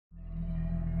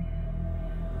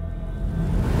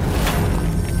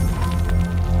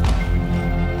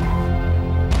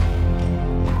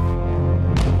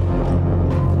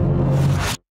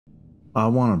I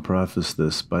want to preface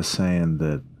this by saying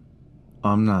that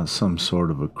I'm not some sort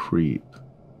of a creep.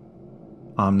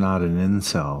 I'm not an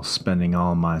incel spending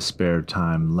all my spare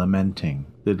time lamenting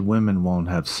that women won't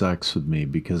have sex with me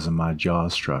because of my jaw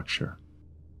structure.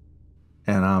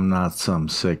 And I'm not some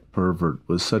sick pervert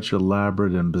with such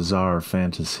elaborate and bizarre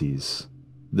fantasies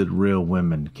that real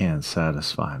women can't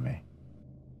satisfy me.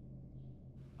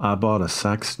 I bought a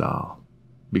sex doll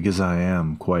because I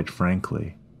am, quite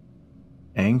frankly,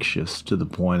 anxious to the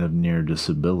point of near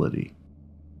disability.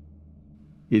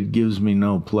 It gives me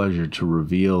no pleasure to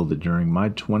reveal that during my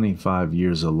 25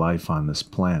 years of life on this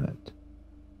planet,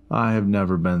 I have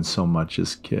never been so much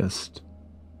as kissed.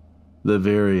 The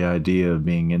very idea of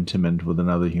being intimate with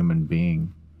another human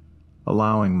being,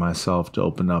 allowing myself to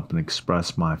open up and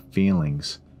express my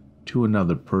feelings to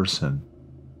another person,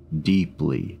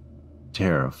 deeply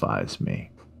terrifies me.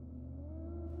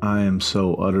 I am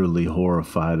so utterly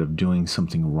horrified of doing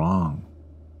something wrong,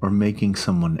 or making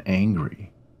someone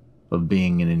angry, of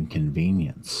being an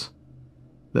inconvenience,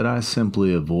 that I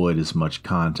simply avoid as much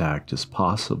contact as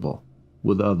possible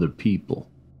with other people.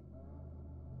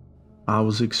 I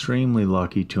was extremely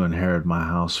lucky to inherit my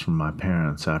house from my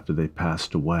parents after they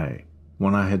passed away,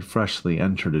 when I had freshly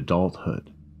entered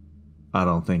adulthood. I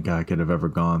don't think I could have ever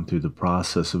gone through the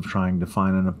process of trying to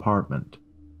find an apartment,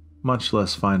 much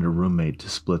less find a roommate to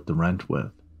split the rent with.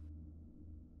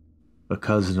 A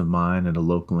cousin of mine at a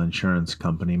local insurance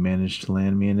company managed to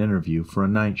land me an interview for a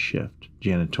night shift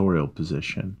janitorial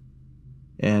position,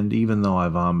 and even though I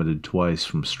vomited twice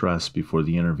from stress before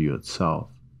the interview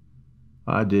itself,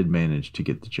 I did manage to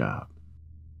get the job.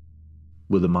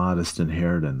 With a modest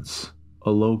inheritance,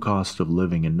 a low cost of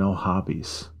living, and no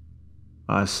hobbies,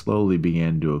 I slowly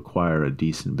began to acquire a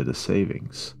decent bit of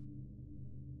savings.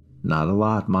 Not a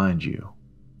lot, mind you.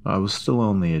 I was still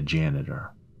only a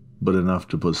janitor, but enough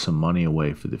to put some money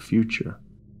away for the future.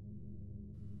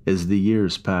 As the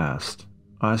years passed,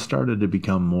 I started to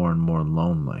become more and more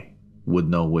lonely, with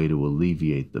no way to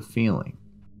alleviate the feeling.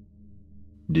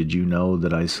 Did you know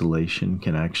that isolation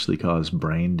can actually cause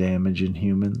brain damage in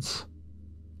humans?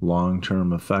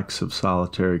 Long-term effects of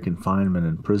solitary confinement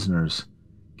in prisoners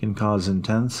can cause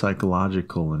intense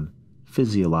psychological and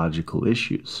physiological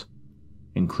issues,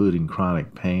 including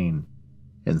chronic pain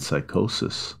and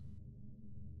psychosis.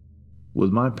 With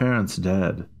my parents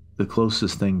dead, the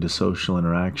closest thing to social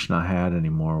interaction I had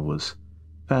anymore was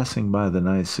passing by the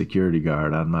nice security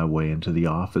guard on my way into the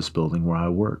office building where I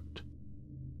worked.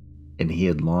 And he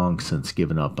had long since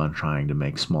given up on trying to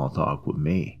make small talk with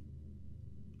me.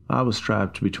 I was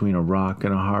trapped between a rock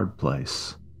and a hard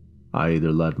place. I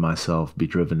either let myself be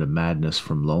driven to madness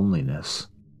from loneliness,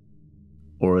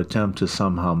 or attempt to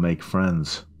somehow make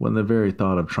friends when the very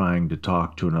thought of trying to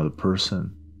talk to another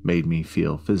person made me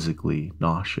feel physically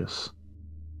nauseous.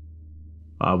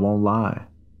 I won't lie,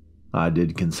 I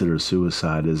did consider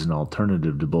suicide as an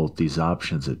alternative to both these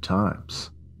options at times.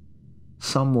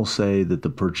 Some will say that the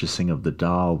purchasing of the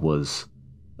doll was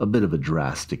a bit of a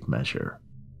drastic measure,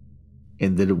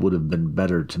 and that it would have been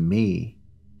better to me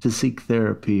to seek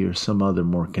therapy or some other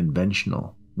more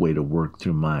conventional way to work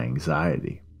through my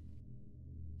anxiety.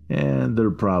 And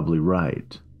they're probably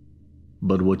right.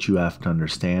 But what you have to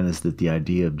understand is that the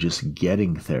idea of just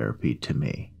getting therapy to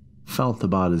me felt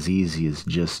about as easy as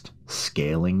just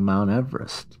scaling Mount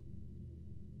Everest.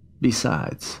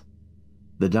 Besides,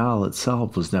 the doll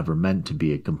itself was never meant to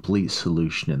be a complete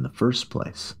solution in the first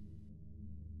place.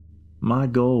 My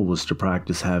goal was to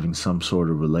practice having some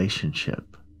sort of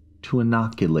relationship, to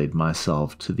inoculate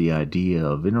myself to the idea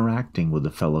of interacting with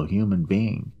a fellow human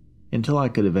being until I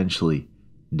could eventually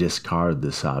discard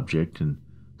this object and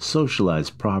socialize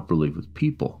properly with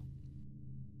people.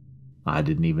 I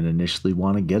didn't even initially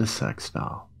want to get a sex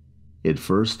doll. At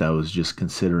first, I was just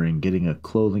considering getting a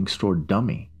clothing store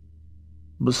dummy,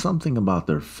 but something about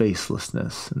their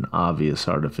facelessness and obvious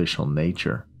artificial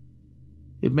nature,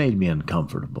 it made me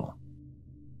uncomfortable.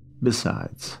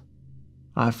 Besides,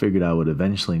 I figured I would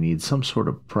eventually need some sort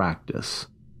of practice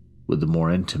with the more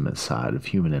intimate side of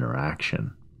human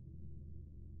interaction.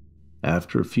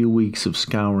 After a few weeks of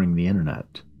scouring the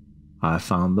internet, I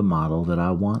found the model that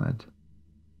I wanted.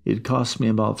 It cost me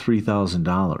about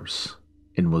 $3,000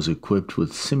 and was equipped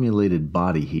with simulated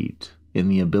body heat and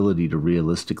the ability to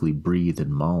realistically breathe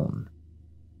and moan.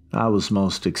 I was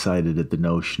most excited at the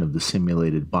notion of the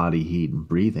simulated body heat and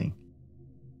breathing.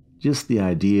 Just the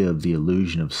idea of the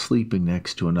illusion of sleeping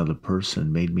next to another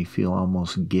person made me feel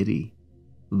almost giddy,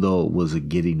 though it was a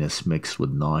giddiness mixed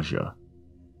with nausea.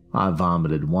 I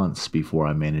vomited once before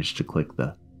I managed to click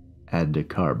the Add to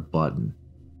Cart button.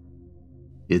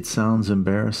 It sounds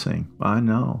embarrassing, I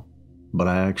know, but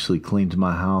I actually cleaned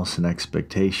my house in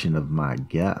expectation of my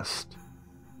guest.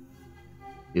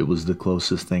 It was the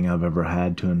closest thing I've ever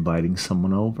had to inviting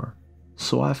someone over,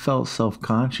 so I felt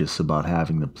self-conscious about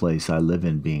having the place I live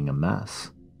in being a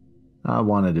mess. I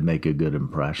wanted to make a good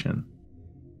impression.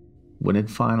 When it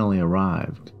finally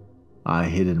arrived, I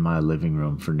hid in my living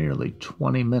room for nearly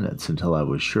 20 minutes until I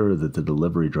was sure that the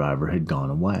delivery driver had gone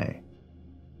away.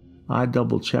 I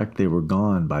double-checked they were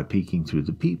gone by peeking through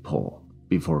the peephole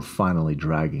before finally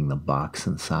dragging the box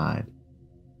inside.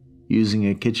 Using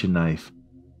a kitchen knife,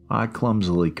 I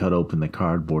clumsily cut open the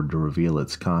cardboard to reveal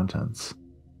its contents,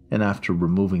 and after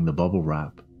removing the bubble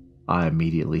wrap, I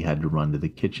immediately had to run to the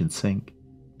kitchen sink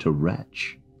to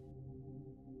retch.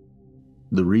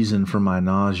 The reason for my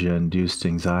nausea-induced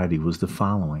anxiety was the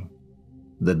following.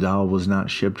 The doll was not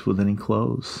shipped with any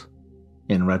clothes.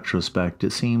 In retrospect,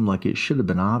 it seemed like it should have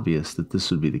been obvious that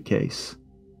this would be the case,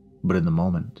 but in the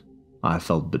moment, I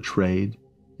felt betrayed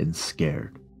and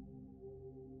scared.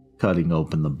 Cutting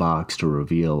open the box to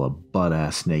reveal a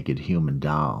butt-ass naked human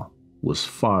doll was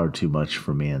far too much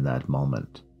for me in that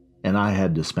moment, and I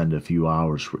had to spend a few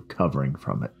hours recovering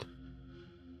from it.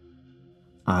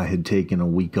 I had taken a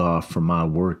week off from my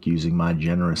work using my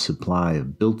generous supply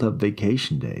of built-up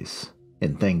vacation days,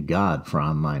 and thank God for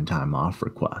online time off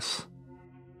requests.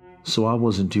 So I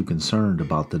wasn't too concerned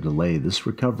about the delay this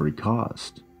recovery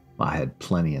caused. I had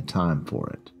plenty of time for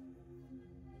it.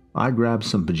 I grabbed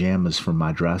some pajamas from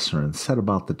my dresser and set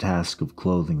about the task of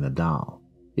clothing the doll.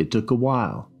 It took a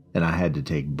while, and I had to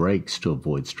take breaks to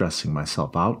avoid stressing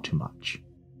myself out too much.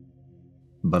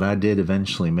 But I did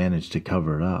eventually manage to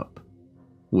cover it up.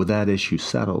 With that issue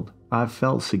settled, I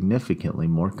felt significantly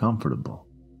more comfortable.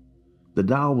 The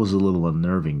doll was a little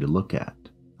unnerving to look at,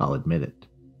 I'll admit it.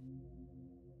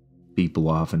 People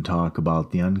often talk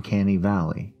about the uncanny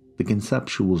valley, the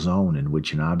conceptual zone in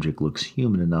which an object looks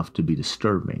human enough to be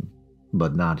disturbing,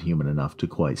 but not human enough to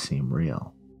quite seem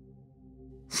real.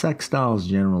 Sex dolls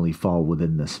generally fall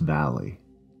within this valley.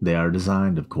 They are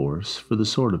designed, of course, for the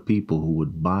sort of people who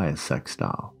would buy a sex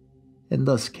doll, and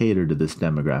thus cater to this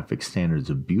demographic standards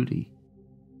of beauty.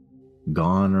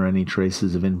 Gone are any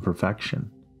traces of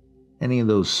imperfection, any of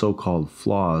those so-called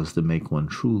flaws that make one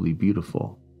truly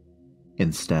beautiful.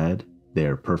 Instead, they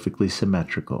are perfectly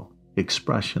symmetrical,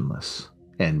 expressionless,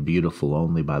 and beautiful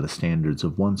only by the standards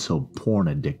of one so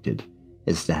porn-addicted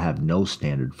as to have no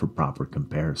standard for proper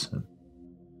comparison.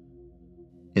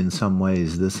 In some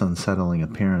ways, this unsettling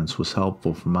appearance was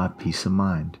helpful for my peace of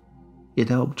mind. It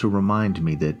helped to remind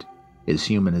me that, as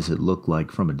human as it looked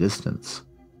like from a distance,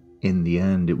 in the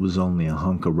end it was only a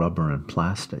hunk of rubber and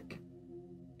plastic,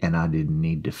 and I didn't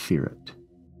need to fear it.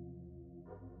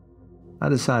 I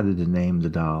decided to name the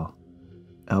doll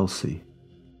Elsie.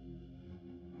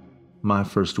 My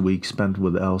first week spent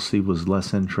with Elsie was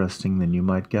less interesting than you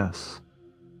might guess.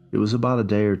 It was about a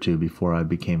day or two before I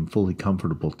became fully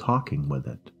comfortable talking with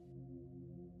it.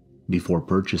 Before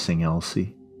purchasing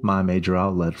Elsie, my major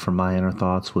outlet for my inner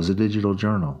thoughts was a digital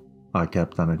journal I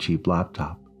kept on a cheap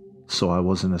laptop, so I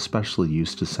wasn't especially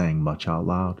used to saying much out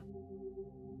loud.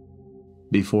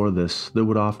 Before this, there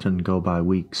would often go by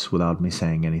weeks without me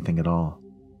saying anything at all.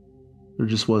 There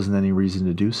just wasn't any reason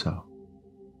to do so.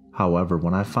 However,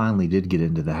 when I finally did get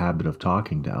into the habit of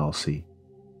talking to Elsie,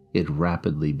 it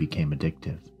rapidly became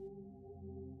addictive.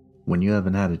 When you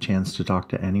haven't had a chance to talk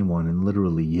to anyone in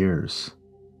literally years,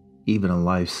 even a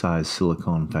life-size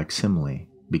silicone facsimile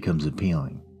becomes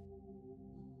appealing.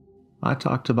 I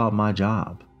talked about my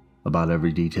job, about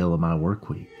every detail of my work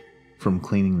week, from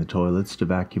cleaning the toilets to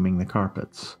vacuuming the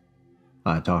carpets.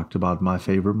 I talked about my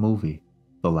favorite movie,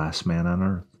 The Last Man on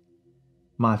Earth,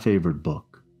 my favorite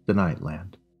book, The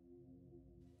Nightland,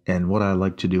 and what I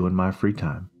like to do in my free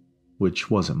time, which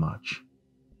wasn't much.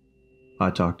 I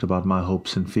talked about my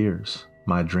hopes and fears,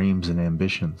 my dreams and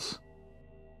ambitions.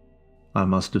 I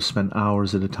must have spent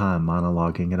hours at a time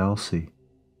monologuing at Elsie.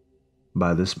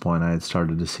 By this point, I had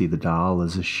started to see the doll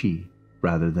as a she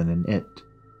rather than an it.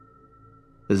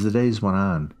 As the days went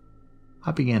on,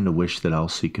 I began to wish that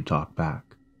Elsie could talk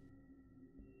back,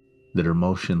 that her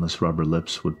motionless rubber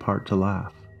lips would part to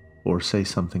laugh or say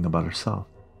something about herself.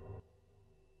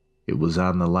 It was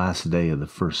on the last day of the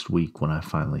first week when I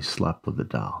finally slept with the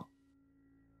doll.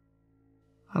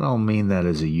 I don't mean that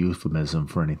as a euphemism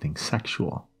for anything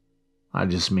sexual. I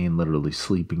just mean literally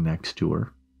sleeping next to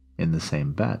her in the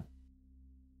same bed.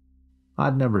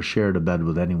 I'd never shared a bed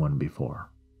with anyone before,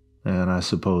 and I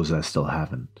suppose I still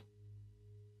haven't.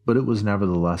 But it was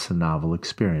nevertheless a novel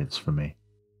experience for me.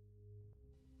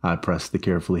 I pressed the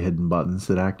carefully hidden buttons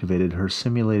that activated her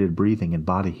simulated breathing and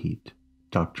body heat,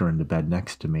 tucked her into bed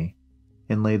next to me,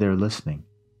 and lay there listening,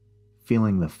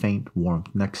 feeling the faint warmth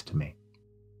next to me.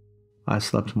 I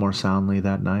slept more soundly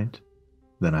that night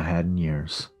than I had in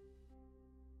years.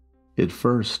 At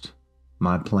first,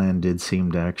 my plan did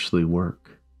seem to actually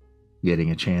work. Getting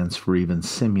a chance for even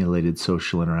simulated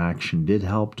social interaction did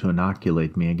help to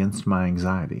inoculate me against my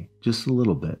anxiety just a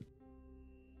little bit.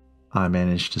 I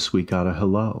managed to squeak out a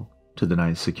hello to the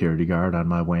night security guard on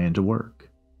my way into work,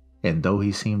 and though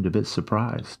he seemed a bit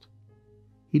surprised,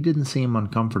 he didn't seem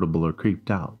uncomfortable or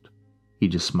creeped out. He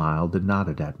just smiled and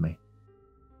nodded at me.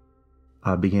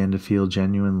 I began to feel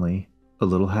genuinely a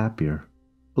little happier,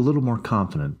 a little more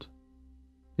confident.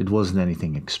 It wasn't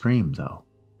anything extreme, though.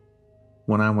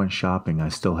 When I went shopping, I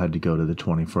still had to go to the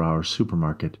 24-hour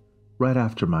supermarket right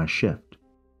after my shift,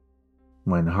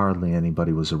 when hardly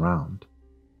anybody was around,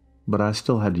 but I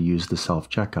still had to use the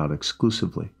self-checkout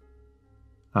exclusively.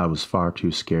 I was far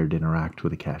too scared to interact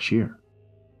with a cashier.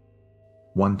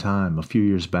 One time, a few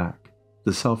years back,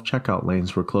 the self-checkout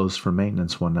lanes were closed for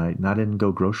maintenance one night, and I didn't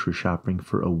go grocery shopping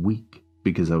for a week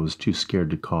because I was too scared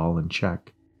to call and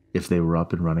check if they were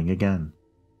up and running again.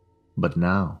 But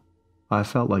now, I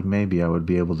felt like maybe I would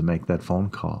be able to make that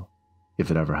phone call if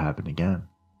it ever happened again.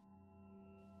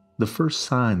 The first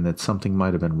sign that something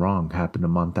might have been wrong happened a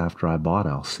month after I bought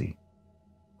Elsie.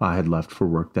 I had left for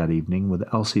work that evening with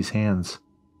Elsie's hands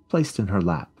placed in her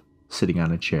lap, sitting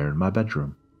on a chair in my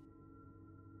bedroom.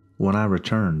 When I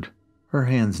returned, her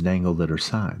hands dangled at her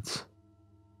sides.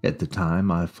 At the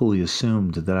time, I fully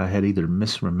assumed that I had either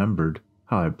misremembered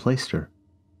how I had placed her,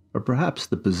 or perhaps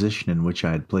the position in which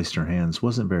I had placed her hands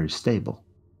wasn't very stable,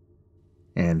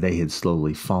 and they had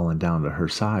slowly fallen down to her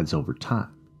sides over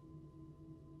time.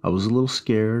 I was a little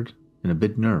scared and a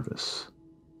bit nervous,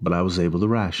 but I was able to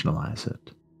rationalize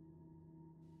it.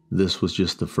 This was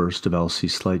just the first of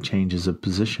Elsie's slight changes of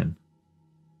position.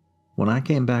 When I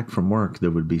came back from work,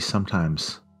 there would be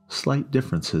sometimes slight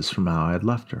differences from how I had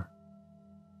left her.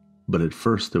 But at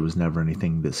first there was never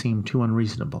anything that seemed too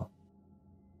unreasonable.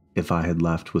 If I had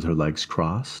left with her legs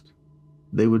crossed,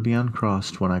 they would be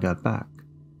uncrossed when I got back.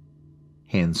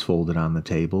 Hands folded on the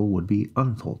table would be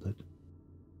unfolded.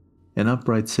 An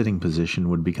upright sitting position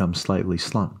would become slightly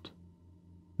slumped.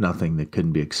 Nothing that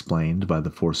couldn't be explained by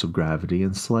the force of gravity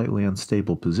and slightly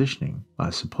unstable positioning,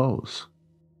 I suppose.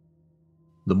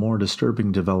 The more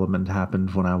disturbing development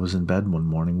happened when I was in bed one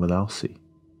morning with Elsie.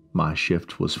 My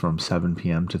shift was from 7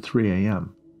 p.m. to 3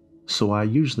 a.m., so I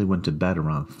usually went to bed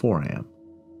around 4 a.m.,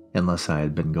 unless I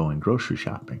had been going grocery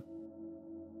shopping.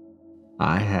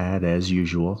 I had, as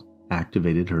usual,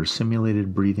 activated her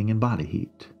simulated breathing and body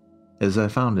heat, as I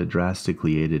found it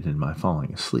drastically aided in my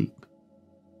falling asleep.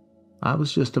 I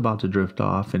was just about to drift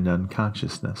off into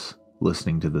unconsciousness,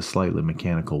 listening to the slightly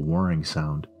mechanical whirring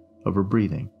sound of her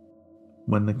breathing,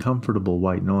 when the comfortable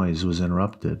white noise was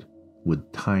interrupted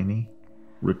with tiny,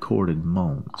 recorded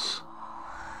moans.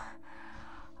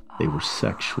 They were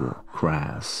sexual,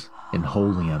 crass, and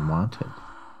wholly unwanted.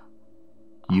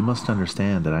 You must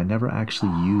understand that I never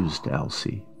actually used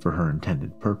Elsie for her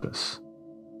intended purpose,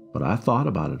 but I thought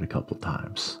about it a couple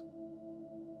times.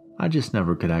 I just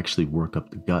never could actually work up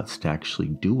the guts to actually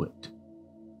do it,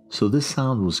 so this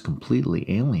sound was completely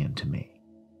alien to me.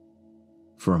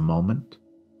 For a moment,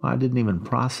 I didn't even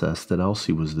process that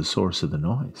Elsie was the source of the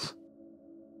noise,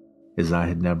 as I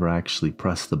had never actually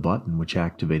pressed the button which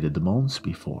activated the moans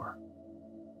before.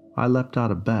 I leapt out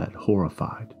of bed,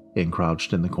 horrified, and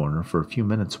crouched in the corner for a few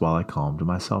minutes while I calmed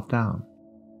myself down,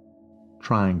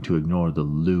 trying to ignore the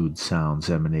lewd sounds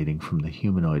emanating from the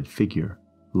humanoid figure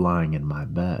lying in my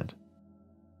bed.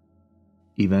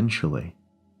 Eventually,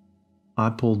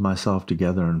 I pulled myself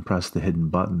together and pressed the hidden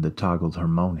button that toggled her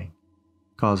moaning,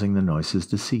 causing the noises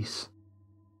to cease.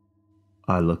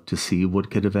 I looked to see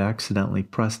what could have accidentally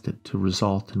pressed it to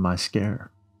result in my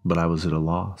scare, but I was at a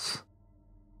loss.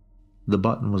 The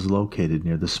button was located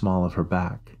near the small of her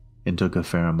back and took a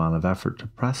fair amount of effort to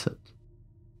press it.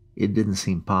 It didn't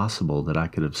seem possible that I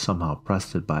could have somehow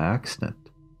pressed it by accident.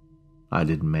 I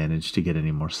didn't manage to get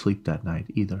any more sleep that night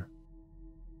either.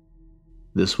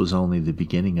 This was only the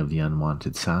beginning of the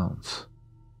unwanted sounds.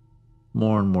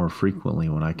 More and more frequently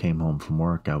when I came home from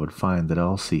work, I would find that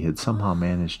Elsie had somehow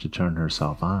managed to turn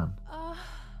herself on.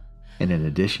 And in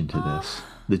addition to this,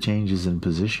 the changes in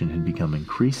position had become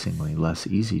increasingly less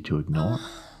easy to ignore.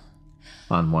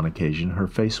 On one occasion, her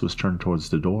face was turned towards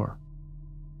the door,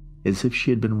 as if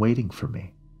she had been waiting for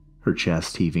me, her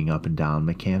chest heaving up and down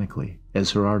mechanically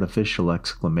as her artificial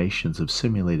exclamations of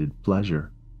simulated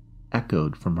pleasure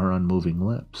echoed from her unmoving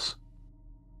lips.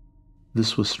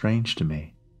 This was strange to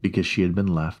me because she had been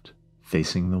left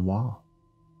facing the wall.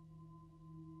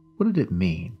 What did it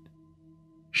mean?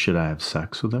 Should I have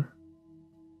sex with her?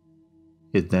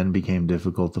 It then became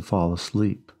difficult to fall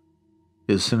asleep.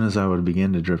 As soon as I would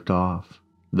begin to drift off,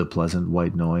 the pleasant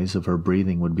white noise of her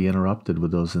breathing would be interrupted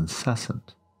with those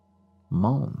incessant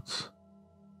moans.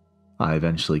 I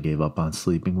eventually gave up on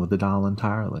sleeping with the doll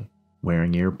entirely,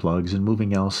 wearing earplugs and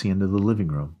moving Elsie into the living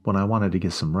room when I wanted to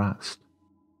get some rest.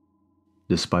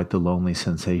 Despite the lonely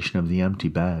sensation of the empty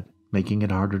bed making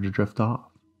it harder to drift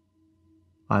off,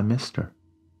 I missed her.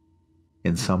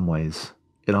 In some ways,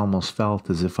 it almost felt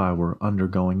as if I were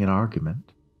undergoing an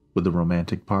argument with a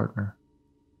romantic partner,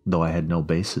 though I had no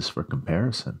basis for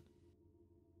comparison.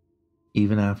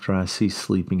 Even after I ceased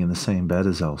sleeping in the same bed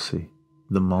as Elsie,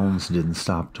 the moans didn't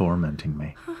stop tormenting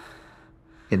me.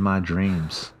 In my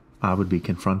dreams, I would be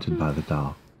confronted by the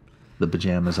doll, the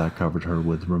pajamas I covered her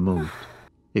with removed,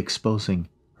 exposing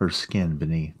her skin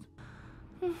beneath.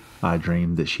 I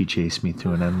dreamed that she chased me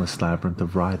through an endless labyrinth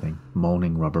of writhing,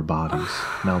 moaning rubber bodies,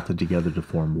 melted together to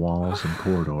form walls and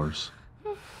corridors.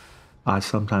 I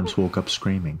sometimes woke up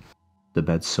screaming, the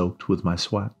bed soaked with my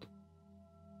sweat.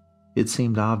 It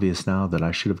seemed obvious now that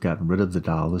I should have gotten rid of the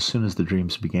doll as soon as the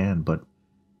dreams began, but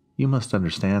you must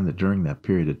understand that during that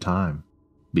period of time,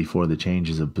 before the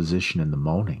changes of position and the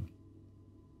moaning,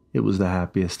 it was the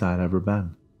happiest I'd ever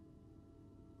been.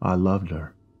 I loved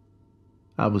her.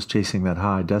 I was chasing that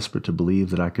high, desperate to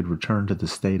believe that I could return to the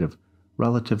state of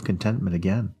relative contentment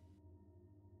again.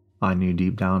 I knew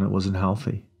deep down it wasn't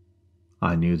healthy.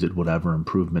 I knew that whatever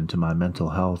improvement to my mental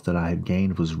health that I had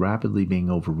gained was rapidly being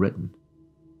overwritten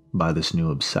by this new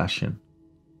obsession,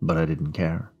 but I didn't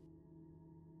care.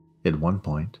 At one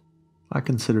point, I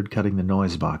considered cutting the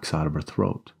noise box out of her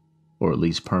throat, or at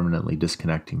least permanently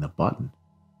disconnecting the button.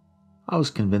 I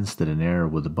was convinced that an error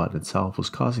with the button itself was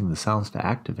causing the sounds to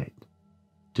activate,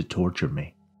 to torture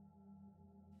me.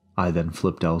 I then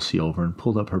flipped Elsie over and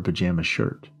pulled up her pajama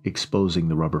shirt, exposing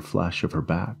the rubber flesh of her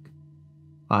back.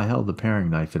 I held the paring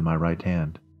knife in my right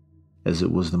hand, as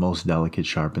it was the most delicate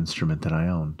sharp instrument that I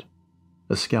owned.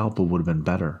 A scalpel would have been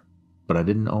better, but I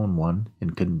didn't own one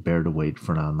and couldn't bear to wait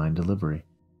for an online delivery.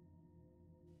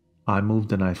 I moved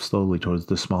the knife slowly towards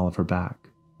the small of her back,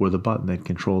 where the button that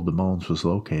controlled the moans was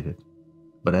located,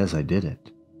 but as I did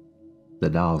it, the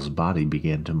doll's body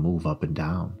began to move up and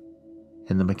down,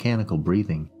 and the mechanical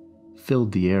breathing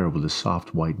filled the air with a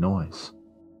soft white noise.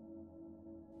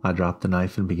 I dropped the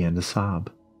knife and began to sob.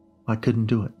 I couldn't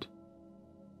do it.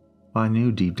 I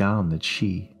knew deep down that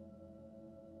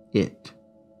it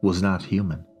was not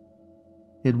human.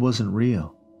 It wasn't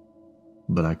real,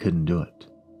 but I couldn't do it.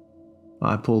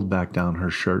 I pulled back down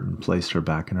her shirt and placed her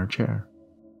back in her chair.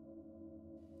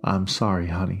 "I'm sorry,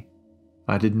 honey.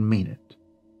 I didn't mean it,"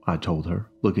 I told her,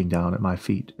 looking down at my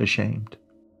feet, ashamed.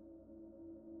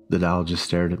 The doll just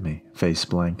stared at me, face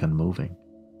blank, unmoving,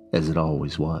 as it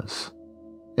always was,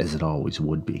 as it always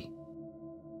would be.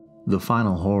 The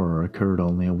final horror occurred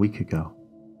only a week ago.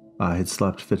 I had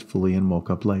slept fitfully and woke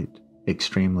up late,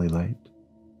 extremely late.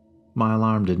 My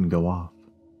alarm didn't go off.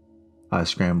 I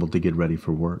scrambled to get ready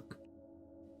for work,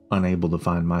 unable to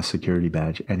find my security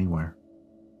badge anywhere.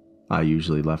 I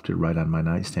usually left it right on my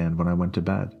nightstand when I went to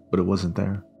bed, but it wasn't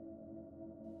there.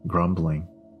 Grumbling,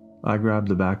 I grabbed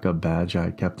the backup badge I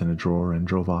had kept in a drawer and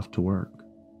drove off to work.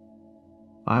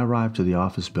 I arrived to the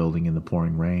office building in the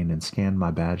pouring rain and scanned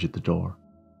my badge at the door,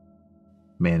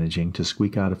 managing to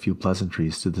squeak out a few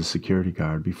pleasantries to the security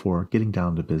guard before getting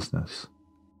down to business.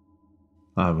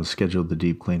 I was scheduled to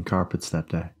deep clean carpets that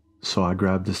day, so I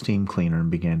grabbed the steam cleaner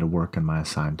and began to work on my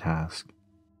assigned task.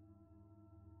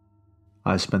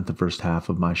 I spent the first half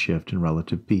of my shift in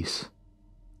relative peace,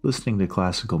 listening to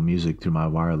classical music through my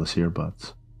wireless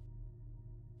earbuds.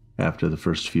 After the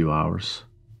first few hours,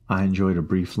 I enjoyed a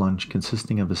brief lunch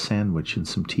consisting of a sandwich and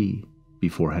some tea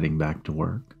before heading back to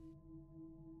work.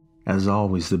 As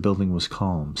always, the building was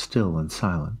calm, still, and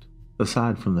silent,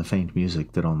 aside from the faint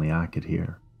music that only I could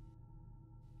hear.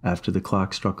 After the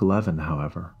clock struck 11,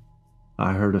 however,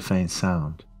 I heard a faint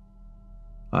sound.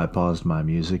 I paused my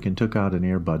music and took out an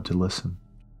earbud to listen.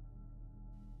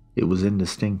 It was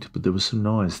indistinct, but there was some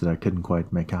noise that I couldn't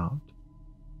quite make out.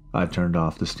 I turned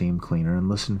off the steam cleaner and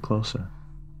listened closer.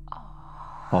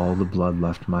 All the blood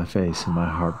left my face and my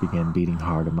heart began beating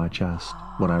hard in my chest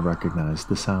when I recognized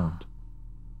the sound.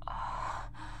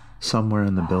 Somewhere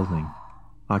in the building,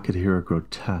 I could hear a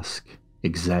grotesque,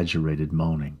 exaggerated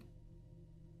moaning.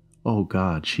 Oh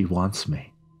God, she wants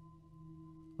me.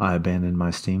 I abandoned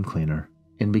my steam cleaner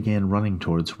and began running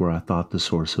towards where I thought the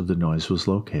source of the noise was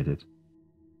located.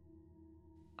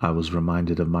 I was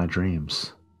reminded of my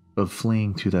dreams, of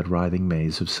fleeing through that writhing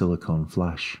maze of silicone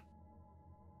flesh.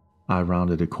 I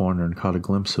rounded a corner and caught a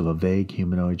glimpse of a vague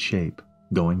humanoid shape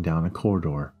going down a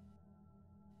corridor.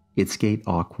 its gait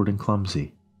awkward and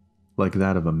clumsy, like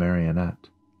that of a marionette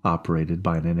operated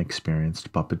by an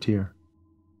inexperienced puppeteer.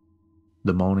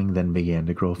 The moaning then began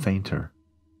to grow fainter,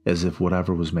 as if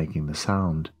whatever was making the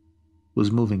sound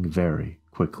was moving very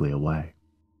quickly away.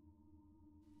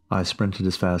 I sprinted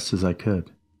as fast as I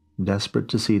could, desperate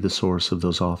to see the source of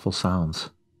those awful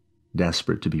sounds,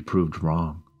 desperate to be proved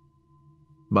wrong.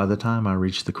 By the time I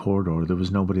reached the corridor, there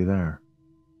was nobody there.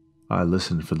 I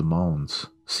listened for the moans,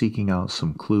 seeking out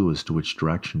some clue as to which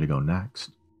direction to go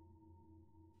next.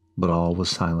 But all was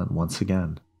silent once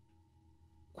again.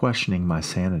 Questioning my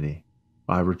sanity,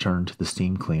 I returned to the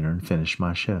steam cleaner and finished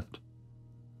my shift,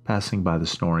 passing by the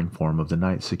snoring form of the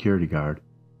night security guard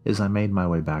as I made my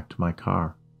way back to my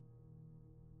car.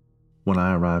 When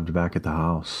I arrived back at the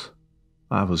house,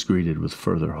 I was greeted with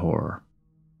further horror.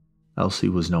 Elsie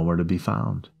was nowhere to be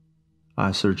found.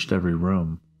 I searched every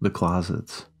room, the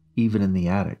closets, even in the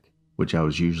attic, which I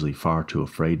was usually far too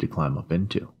afraid to climb up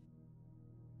into,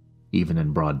 even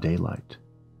in broad daylight,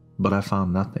 but I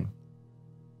found nothing.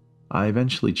 I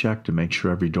eventually checked to make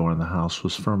sure every door in the house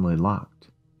was firmly locked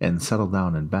and settled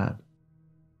down in bed,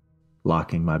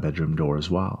 locking my bedroom door as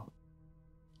well.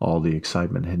 All the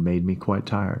excitement had made me quite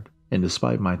tired, and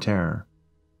despite my terror,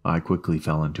 I quickly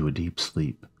fell into a deep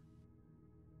sleep.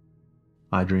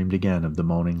 I dreamed again of the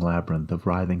moaning labyrinth of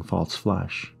writhing false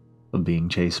flesh, of being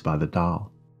chased by the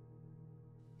doll.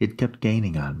 It kept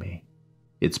gaining on me,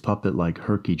 its puppet-like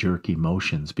herky-jerky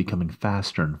motions becoming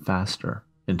faster and faster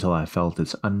until I felt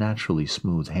its unnaturally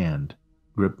smooth hand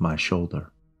grip my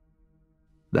shoulder.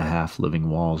 The half-living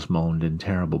walls moaned in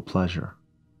terrible pleasure.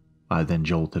 I then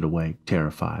jolted awake,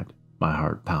 terrified, my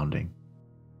heart pounding.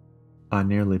 I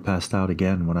nearly passed out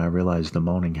again when I realized the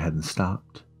moaning hadn't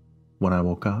stopped. When I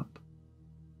woke up,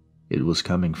 it was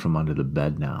coming from under the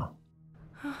bed now.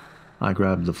 I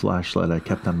grabbed the flashlight I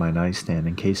kept on my nightstand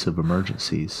in case of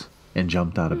emergencies and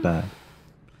jumped out of bed,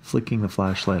 flicking the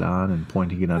flashlight on and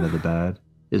pointing it under the bed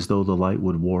as though the light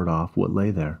would ward off what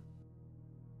lay there.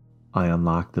 I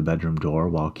unlocked the bedroom door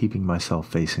while keeping myself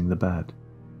facing the bed,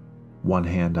 one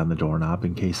hand on the doorknob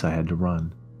in case I had to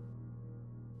run.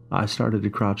 I started to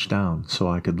crouch down so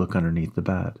I could look underneath the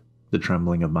bed, the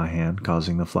trembling of my hand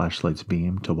causing the flashlight's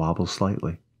beam to wobble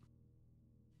slightly.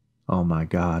 Oh my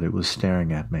God, it was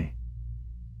staring at me.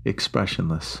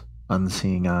 Expressionless,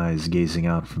 unseeing eyes gazing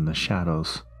out from the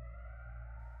shadows.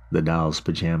 The doll's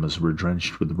pajamas were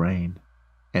drenched with rain,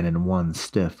 and in one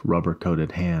stiff,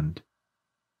 rubber-coated hand,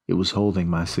 it was holding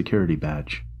my security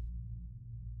badge.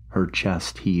 Her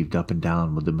chest heaved up and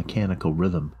down with a mechanical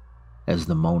rhythm as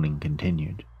the moaning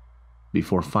continued,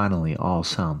 before finally all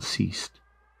sound ceased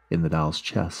and the doll's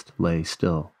chest lay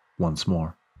still once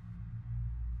more.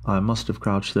 I must have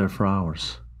crouched there for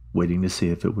hours, waiting to see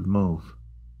if it would move,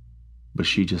 but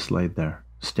she just laid there,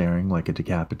 staring like a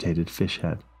decapitated fish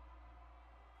head.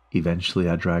 Eventually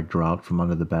I dragged her out from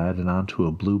under the bed and onto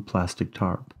a blue plastic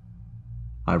tarp.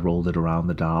 I rolled it around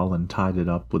the doll and tied it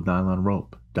up with nylon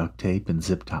rope, duct tape, and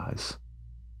zip ties.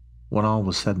 When all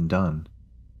was said and done,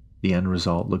 the end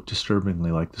result looked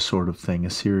disturbingly like the sort of thing a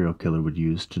serial killer would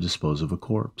use to dispose of a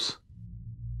corpse.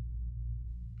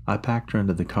 I packed her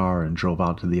into the car and drove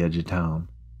out to the edge of town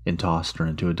and tossed her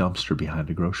into a dumpster behind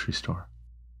a grocery store.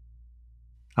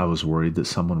 I was worried that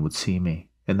someone would see me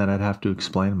and that I'd have to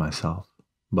explain myself,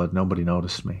 but nobody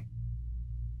noticed me.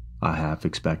 I half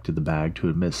expected the bag to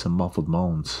emit some muffled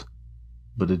moans,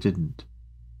 but it didn't.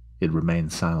 It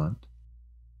remained silent.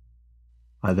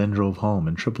 I then drove home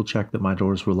and triple-checked that my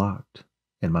doors were locked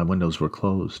and my windows were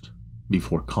closed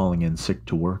before calling in sick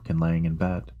to work and laying in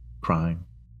bed, crying.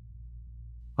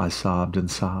 I sobbed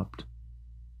and sobbed.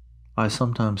 I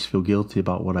sometimes feel guilty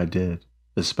about what I did,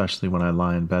 especially when I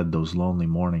lie in bed those lonely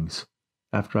mornings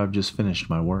after I've just finished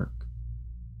my work.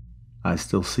 I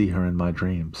still see her in my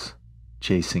dreams,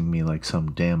 chasing me like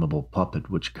some damnable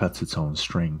puppet which cuts its own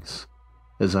strings,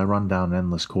 as I run down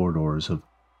endless corridors of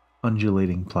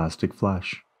undulating plastic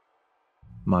flesh.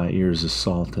 My ears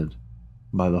assaulted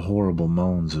by the horrible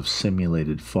moans of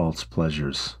simulated false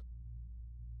pleasures.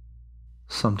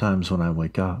 Sometimes when I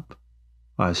wake up,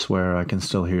 I swear I can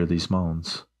still hear these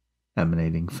moans,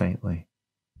 emanating faintly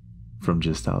from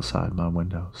just outside my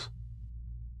windows.